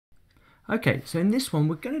Okay, so in this one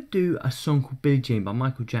we're going to do a song called Billie Jean by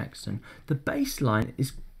Michael Jackson. The bass line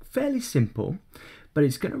is fairly simple, but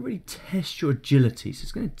it's going to really test your agility. So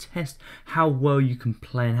it's going to test how well you can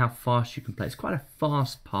play and how fast you can play. It's quite a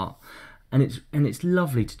fast part, and it's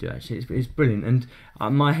lovely to do actually. It's brilliant, and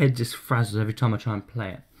my head just frazzles every time I try and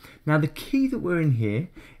play it. Now the key that we're in here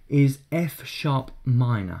is F sharp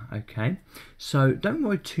minor, okay? So don't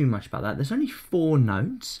worry too much about that. There's only 4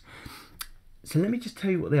 notes. So let me just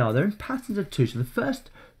tell you what they are. They're in patterns of 2. So the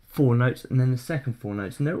first 4 notes and then the second 4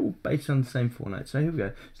 notes, and they're all based on the same 4 notes. So here we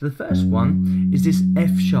go. So the first one is this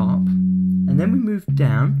F sharp, and then we move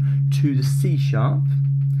down to the C sharp,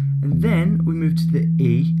 and then we move to the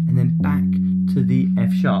E, and then back to the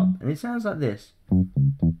F sharp. And it sounds like this.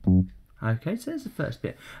 Okay, so there's the first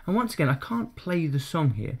bit. And once again, I can't play you the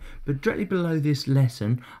song here, but directly below this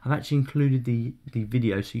lesson, I've actually included the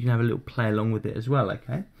video so you can have a little play along with it as well,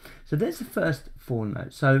 okay? So there's the first 4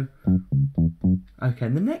 notes. So, okay,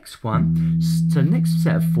 the next one, so the next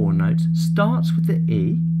set of 4 notes starts with the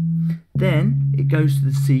E, then it goes to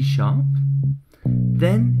the C sharp,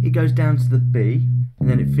 then it goes down to the B, and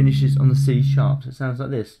then it finishes on the C sharp. So it sounds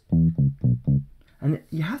like this. And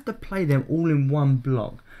you have to play them all in one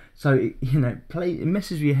block. So, you know, it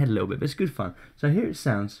messes with your head a little bit, but it's good fun. So here it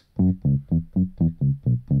sounds.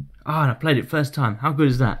 Ah, and I played it first time. How good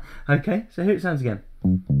is that? Okay, so here it sounds again.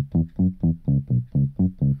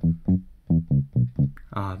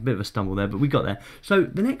 Ah, a bit of a stumble there, but we got there. So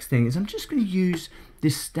the next thing is I'm just going to use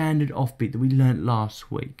this standard offbeat that we learnt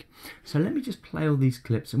last week. So let me just play all these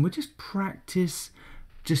clips, and we'll just practice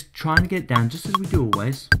just trying to get it down, just as we do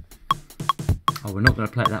always. Oh, we're not going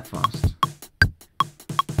to play it that fast.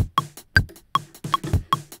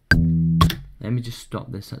 Let me just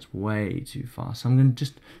stop this, that's way too fast. So I'm going to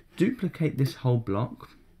just duplicate this whole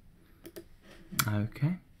block.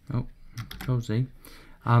 Okay, oh, Control Z.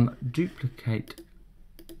 Duplicate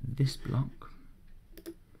this block.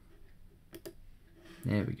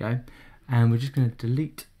 There we go. And we're just going to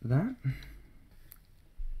delete that.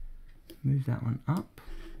 Move that one up.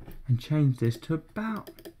 And change this to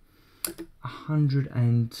about 100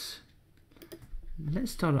 and...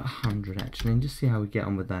 Let's start at 100 actually, and just see how we get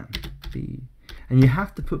on with that. And you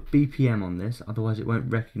have to put BPM on this, otherwise it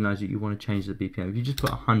won't recognise that you want to change the BPM. If you just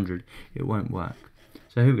put 100, it won't work.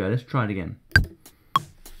 So here we go, let's try it again.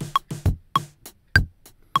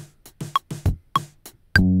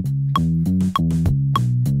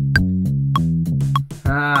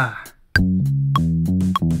 Ah!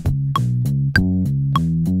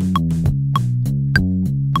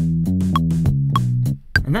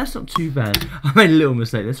 And that's not too bad. I made a little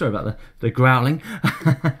mistake there. Sorry about the growling.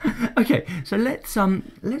 Okay, so let's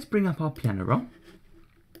bring up our piano roll,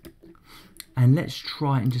 and let's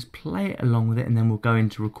try and just play it along with it, and then we'll go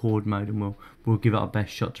into record mode, and we'll give it our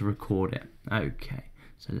best shot to record it. Okay,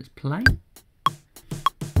 so let's play.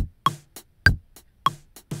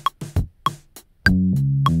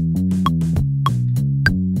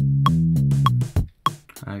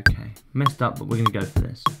 Okay, messed up, but we're gonna go for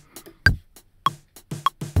this.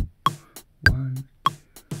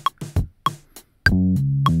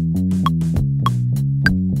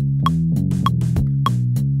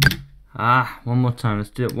 Ah, one more time.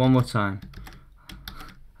 Let's do it one more time.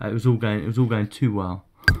 It was all going too well.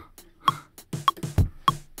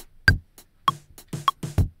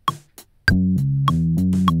 And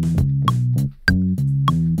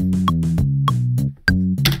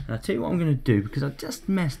I'll tell you what I'm going to do, because I just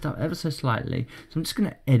messed up ever so slightly. So I'm just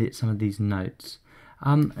going to edit some of these notes.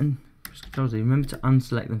 And Control Z, remember to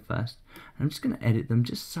unselect them first. And I'm just going to edit them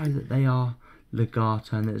just so that they are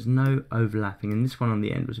legato and there's no overlapping, and this one on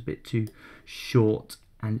the end was a bit too short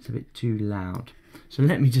and it's a bit too loud. So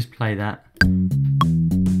let me just play that.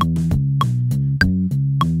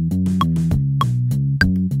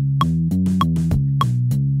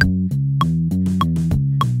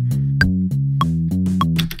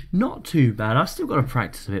 Not too bad. I've still got to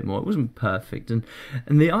practice a bit more. It wasn't perfect, and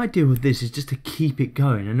the idea with this is just to keep it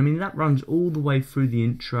going. And I mean, that runs all the way through the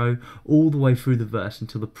intro, all the way through the verse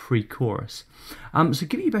until the pre-chorus. So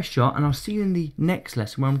give it your best shot, and I'll see you in the next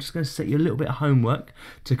lesson, where I'm just going to set you a little bit of homework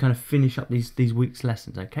to kind of finish up these week's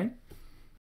lessons. Okay.